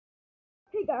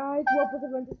Hey guys, Ropo's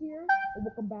Adventures here, and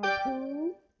welcome back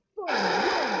to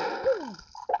Fun.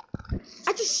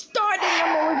 I just started and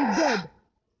I'm already dead.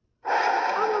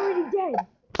 I'm already dead.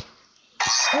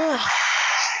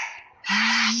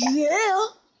 Yeah.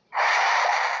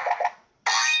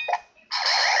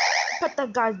 Put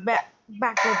that guy's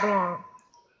back where it belongs.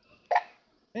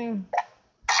 Let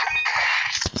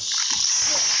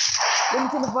me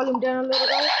turn the volume down a little,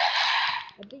 guys.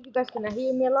 I think you guys cannot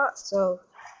hear me a lot, so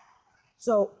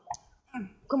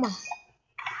come on.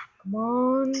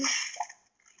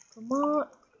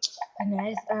 And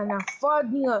I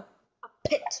fought me a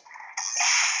pit.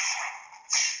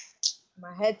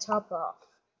 My head chopped off.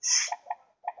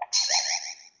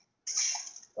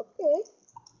 Okay.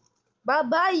 Bye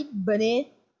bye,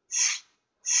 bunny.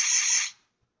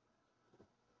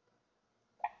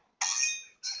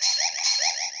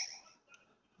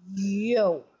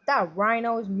 Yo, that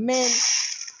rhino is meant.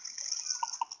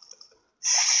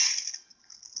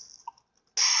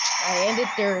 I ended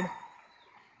third.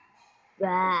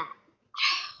 Blah.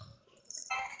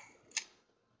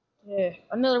 Yeah,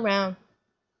 another round.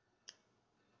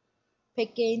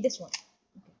 Picking this one.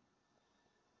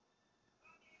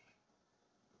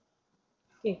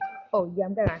 Okay. Oh yeah,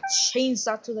 I'm gonna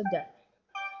chainsaw to the death.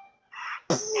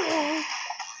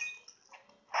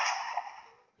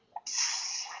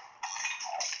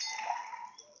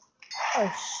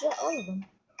 Oh shit, all of them.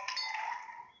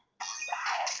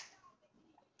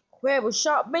 Whoever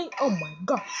shot me, oh my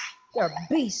god, they're a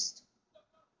beast.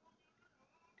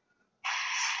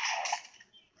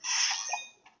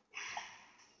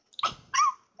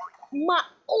 My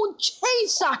own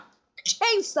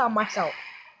chainsaw myself.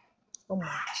 Oh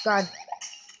my god,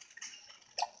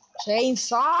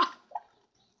 chainsaw.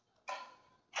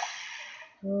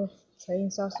 Oh,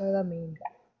 chainsaw, so that mean.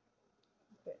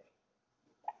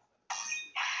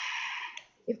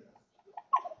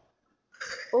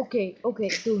 Okay,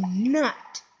 do not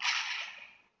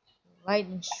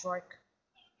lightning strike.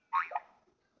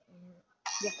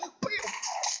 Yeah.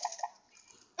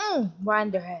 Right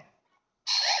in their head.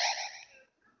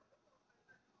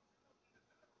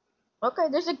 Okay,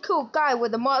 there's a cool guy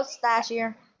with a mustache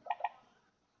here.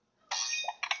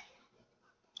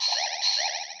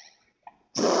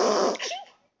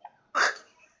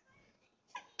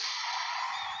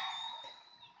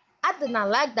 I did not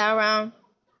like that round.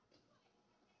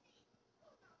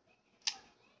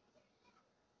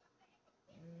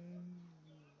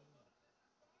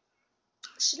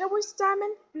 Should I waste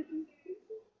diamond?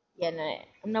 Yeah, no,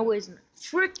 I'm not wasting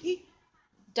freaky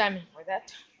diamond for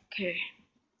that. Okay,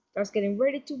 I was getting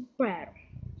ready to battle.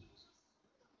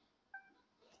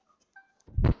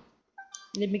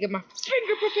 Let me get my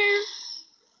finger prepared.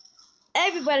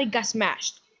 Everybody got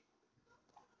smashed.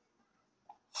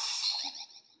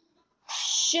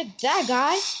 Shit, that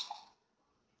guy.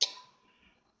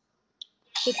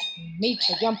 Shit me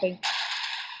for jumping.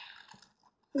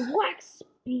 What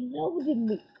exploded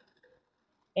me?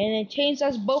 And it changed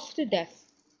us both to death.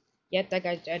 Yet that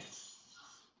guy's dead.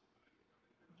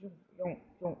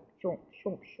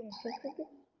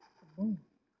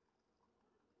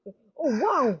 Oh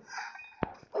wow!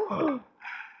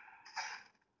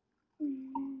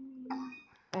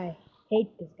 I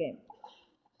hate this game.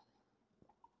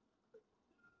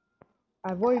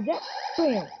 I avoided that.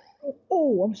 Bam!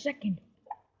 Oh, I'm second.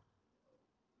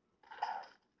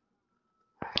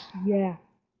 Yeah.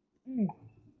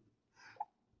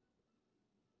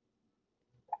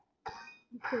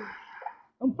 Okay.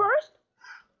 I'm first.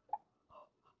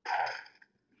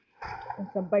 And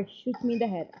somebody shoots me in the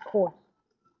head, of course.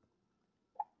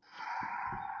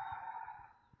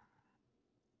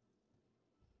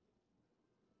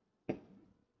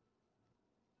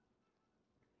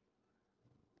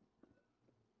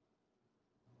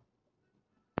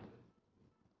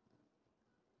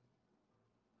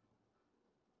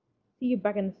 See you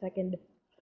back in a second.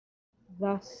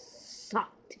 That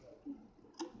sucked.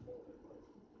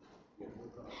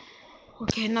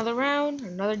 Okay, another round,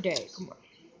 another day. Come on.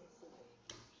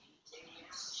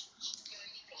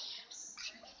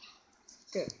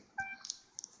 Good.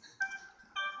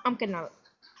 I'm gonna.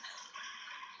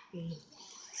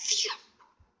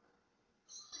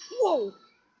 Whoa!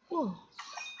 Whoa!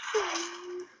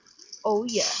 Oh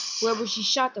yeah, whoever she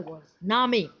shot that was, not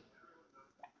me.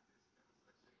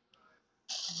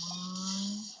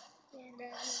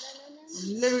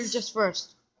 Literally just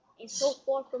first. And so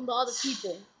far from the other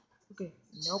people. Okay,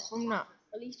 nope, I'm not.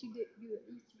 At least you did. You at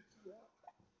least you did.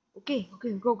 Okay,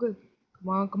 go.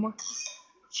 Come on.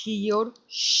 Shield.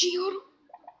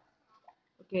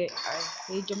 Okay,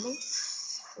 I hate jumping.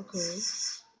 Okay.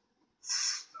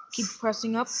 Keep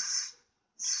pressing up.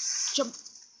 Jump.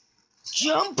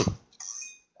 Jump!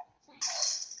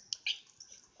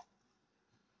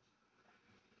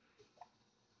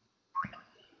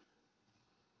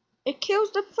 It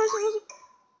kills the person.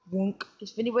 Wonk.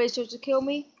 If anybody starts to kill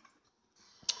me,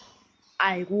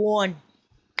 I won.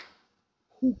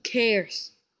 Who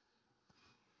cares?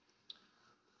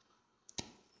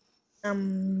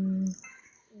 I'm just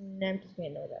gonna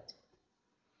know that.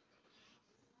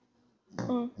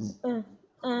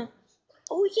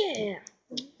 Oh yeah.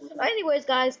 Anyways,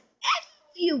 guys,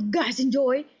 if you guys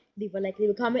enjoy, leave a like, leave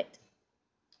a comment.